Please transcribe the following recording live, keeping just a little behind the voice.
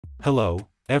Hello,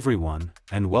 everyone,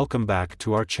 and welcome back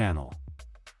to our channel.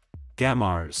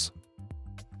 Gamers.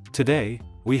 Today,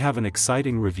 we have an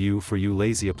exciting review for you.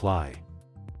 LazyApply.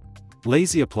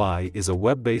 LazyApply is a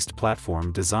web-based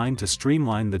platform designed to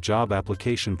streamline the job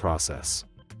application process.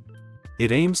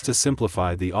 It aims to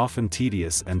simplify the often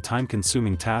tedious and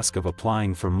time-consuming task of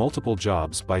applying for multiple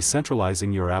jobs by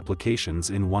centralizing your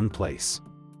applications in one place.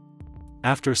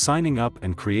 After signing up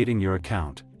and creating your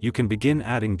account, you can begin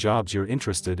adding jobs you're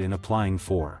interested in applying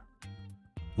for.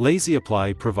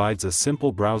 LazyApply provides a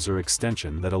simple browser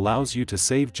extension that allows you to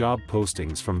save job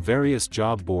postings from various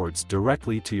job boards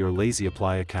directly to your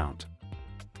LazyApply account.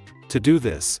 To do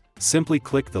this, simply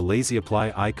click the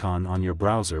LazyApply icon on your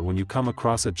browser when you come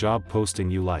across a job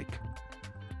posting you like.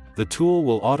 The tool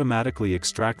will automatically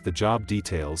extract the job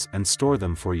details and store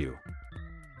them for you.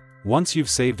 Once you've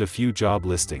saved a few job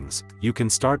listings, you can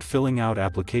start filling out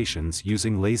applications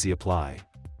using LazyApply.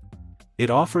 It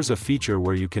offers a feature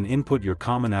where you can input your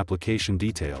common application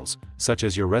details, such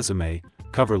as your resume,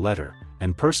 cover letter,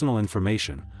 and personal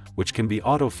information, which can be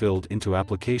auto-filled into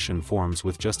application forms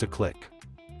with just a click.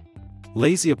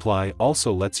 LazyApply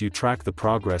also lets you track the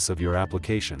progress of your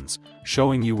applications,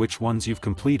 showing you which ones you've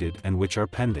completed and which are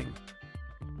pending.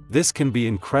 This can be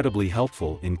incredibly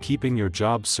helpful in keeping your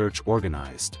job search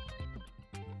organized.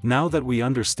 Now that we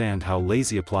understand how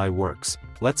LazyApply works,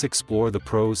 let's explore the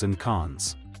pros and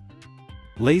cons.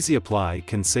 LazyApply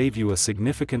can save you a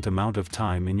significant amount of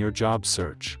time in your job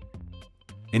search.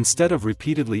 Instead of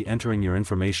repeatedly entering your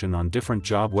information on different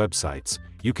job websites,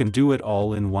 you can do it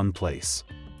all in one place.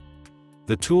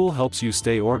 The tool helps you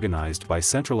stay organized by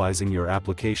centralizing your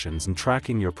applications and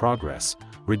tracking your progress,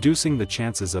 reducing the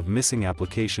chances of missing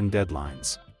application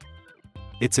deadlines.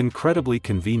 It's incredibly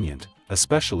convenient,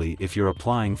 especially if you're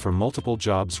applying for multiple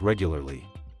jobs regularly.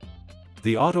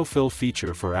 The autofill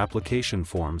feature for application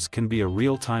forms can be a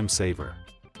real-time saver.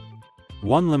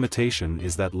 One limitation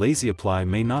is that LazyApply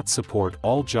may not support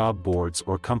all job boards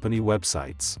or company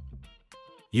websites.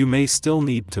 You may still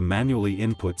need to manually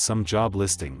input some job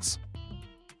listings.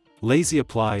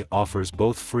 LazyApply offers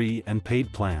both free and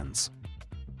paid plans.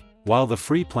 While the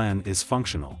free plan is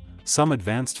functional, some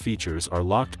advanced features are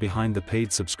locked behind the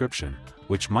paid subscription,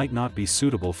 which might not be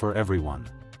suitable for everyone.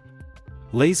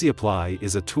 LazyApply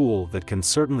is a tool that can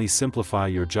certainly simplify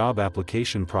your job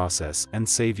application process and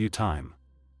save you time.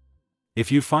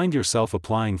 If you find yourself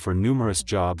applying for numerous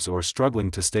jobs or struggling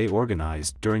to stay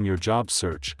organized during your job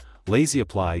search,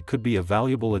 LazyApply could be a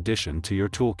valuable addition to your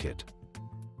toolkit.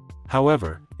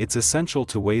 However, it's essential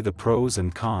to weigh the pros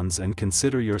and cons and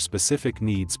consider your specific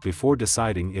needs before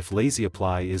deciding if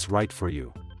LazyApply is right for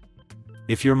you.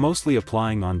 If you're mostly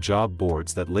applying on job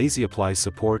boards that LazyApply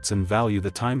supports and value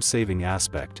the time-saving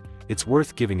aspect, it's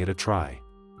worth giving it a try.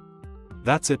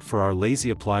 That's it for our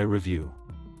LazyApply review.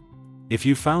 If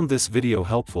you found this video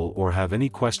helpful or have any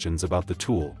questions about the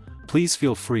tool, please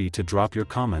feel free to drop your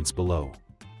comments below.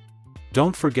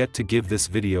 Don't forget to give this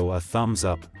video a thumbs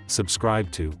up, subscribe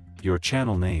to your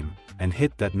channel name, and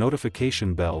hit that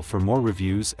notification bell for more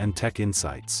reviews and tech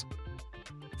insights.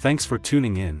 Thanks for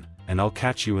tuning in, and I'll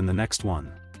catch you in the next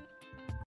one.